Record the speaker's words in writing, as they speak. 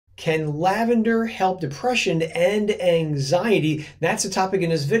Can lavender help depression and anxiety? That's the topic in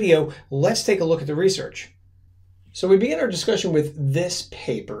this video. Let's take a look at the research. So we begin our discussion with this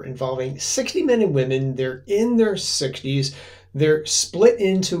paper involving 60 men and women. They're in their 60s. They're split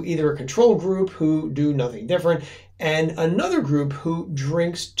into either a control group who do nothing different and another group who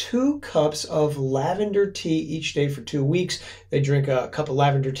drinks 2 cups of lavender tea each day for 2 weeks. They drink a cup of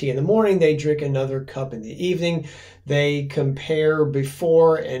lavender tea in the morning. They drink another cup in the evening. They compare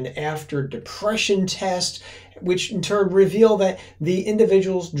before and after depression tests, which in turn reveal that the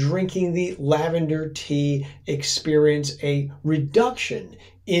individuals drinking the lavender tea experience a reduction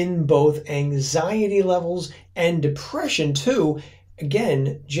in both anxiety levels and depression too,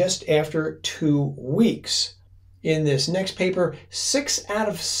 again, just after 2 weeks. In this next paper, 6 out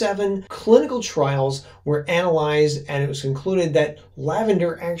of 7 clinical trials were analyzed, and it was concluded that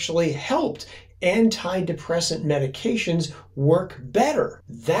lavender actually helped antidepressant medications work better.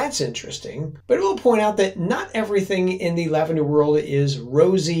 That's interesting. But I will point out that not everything in the lavender world is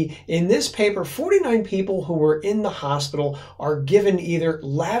rosy. In this paper, 49 people who were in the hospital are given either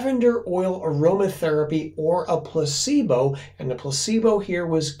lavender oil aromatherapy or a placebo, and the placebo here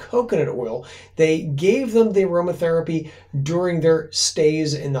was coconut oil. They gave them the aromatherapy during their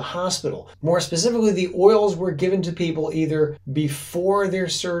stays in the hospital. More specifically, the oils were given to people either before their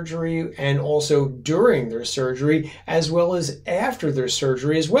surgery and also during their surgery, as well as after their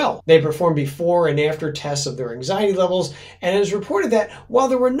surgery as well. They performed before and after tests of their anxiety levels, and it is reported that while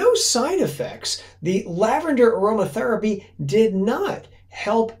there were no side effects, the lavender aromatherapy did not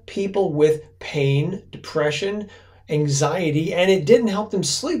help people with pain, depression, anxiety, and it didn't help them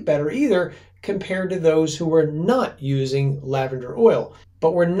sleep better either compared to those who were not using lavender oil.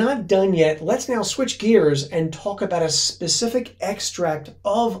 But we're not done yet. Let's now switch gears and talk about a specific extract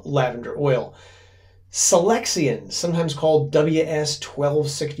of lavender oil. Silexan, sometimes called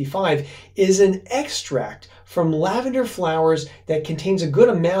WS-1265, is an extract from lavender flowers that contains a good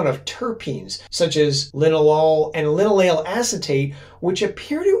amount of terpenes, such as linalool and linaloyl acetate, which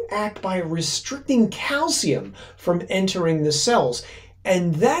appear to act by restricting calcium from entering the cells.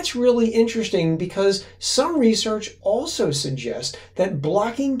 And that's really interesting because some research also suggests that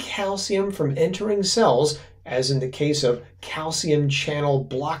blocking calcium from entering cells, as in the case of calcium channel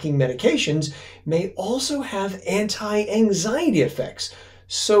blocking medications, may also have anti-anxiety effects.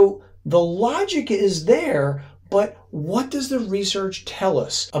 So the logic is there, but what does the research tell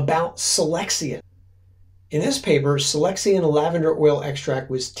us about Silexan? In this paper, Silexan lavender oil extract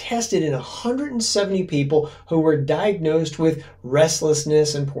was tested in 170 people who were diagnosed with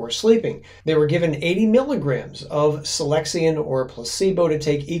restlessness and poor sleeping. They were given 80 milligrams of Silexan or placebo to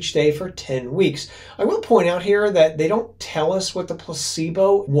take each day for 10 weeks. I will point out here that they don't tell us what the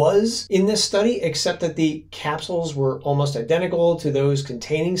placebo was in this study, except that the capsules were almost identical to those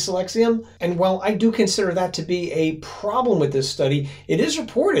containing Silexan. And while I do consider that to be a problem with this study, it is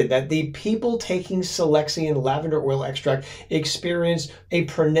reported that the people taking Silexan and lavender oil extract experienced a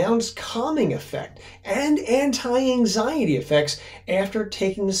pronounced calming effect and anti-anxiety effects after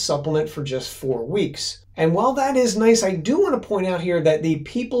taking the supplement for just 4 weeks. And while that is nice, I do want to point out here that the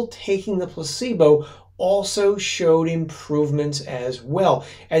people taking the placebo also showed improvements as well.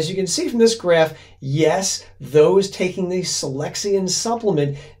 As you can see from this graph, yes, those taking the Silexan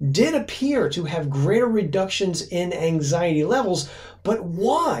supplement did appear to have greater reductions in anxiety levels, but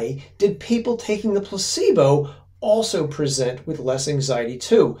why did people taking the placebo also present with less anxiety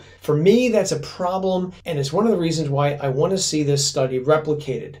too? For me, that's a problem, and it's one of the reasons why I want to see this study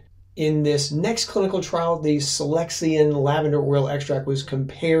replicated. In this next clinical trial, the Silexan lavender oil extract was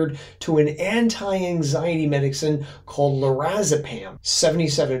compared to an anti-anxiety medicine called lorazepam.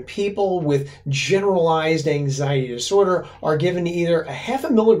 77 people with generalized anxiety disorder are given either a half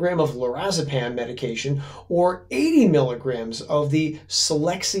a milligram of lorazepam medication or 80 milligrams of the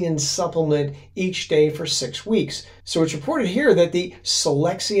Silexan supplement each day for 6 weeks. So it's reported here that the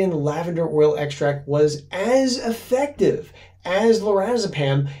Silexan lavender oil extract was as effective as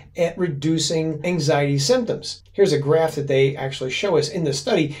lorazepam at reducing anxiety symptoms. Here's a graph that they actually show us in the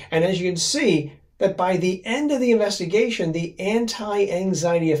study, and as you can see, that by the end of the investigation, the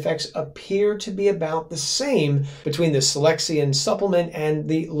anti-anxiety effects appear to be about the same between the Silexan supplement and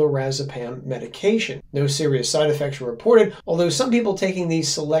the lorazepam medication. No serious side effects were reported, although some people taking the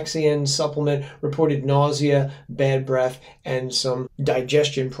Silexan supplement reported nausea, bad breath, and some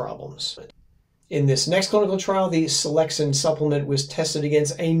digestion problems. In this next clinical trial, the Silexan supplement was tested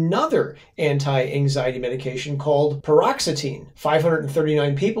against another anti-anxiety medication called paroxetine.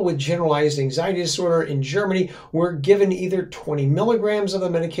 539 people with generalized anxiety disorder in Germany were given either 20 milligrams of the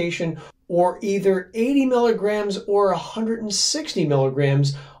medication or either 80 milligrams or 160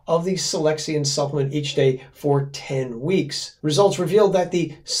 milligrams of the Silexan supplement each day for 10 weeks. Results revealed that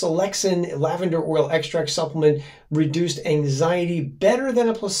the Silexan lavender oil extract supplement reduced anxiety better than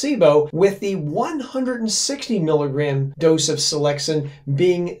a placebo, with the 160 milligram dose of Silexan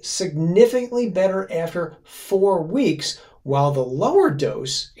being significantly better after 4 weeks, while the lower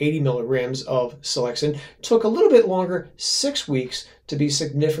dose, 80 milligrams of Silexan, took a little bit longer, 6 weeks, to be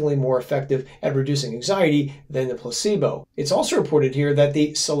significantly more effective at reducing anxiety than the placebo. It's also reported here that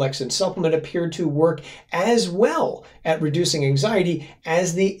the Silexan supplement appeared to work as well at reducing anxiety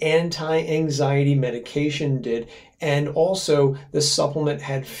as the anti-anxiety medication did, and also the supplement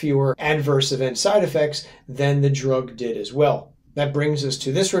had fewer adverse event side effects than the drug did as well. That brings us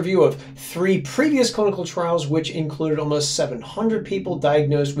to this review of 3 previous clinical trials, which included almost 700 people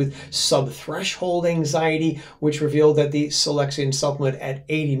diagnosed with subthreshold anxiety, which revealed that the Silexan supplement at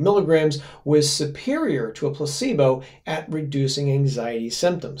 80 milligrams was superior to a placebo at reducing anxiety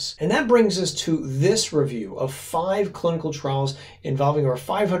symptoms. And that brings us to this review of 5 clinical trials involving over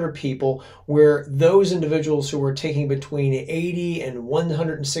 500 people, where those individuals who were taking between 80 and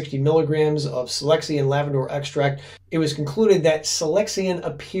 160 milligrams of Silexan lavender extract, it was concluded that Silexan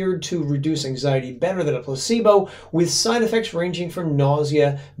appeared to reduce anxiety better than a placebo, with side effects ranging from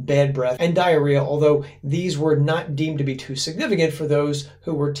nausea, bad breath, and diarrhea, although these were not deemed to be too significant for those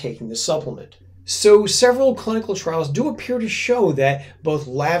who were taking the supplement. So several clinical trials do appear to show that both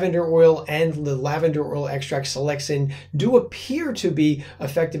lavender oil and the lavender oil extract Silexan do appear to be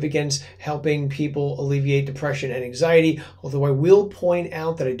effective against helping people alleviate depression and anxiety, although I will point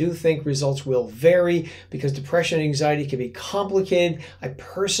out that I do think results will vary because depression and anxiety can be complicated. I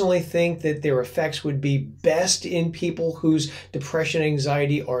personally think that their effects would be best in people whose depression and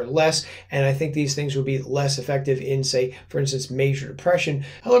anxiety are less, and I think these things would be less effective in, say, for instance, major depression.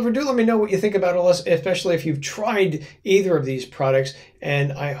 However, do let me know what you think about all this, especially if you've tried either of these products,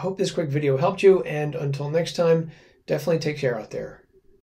 and I hope this quick video helped you, and until next time, definitely take care out there.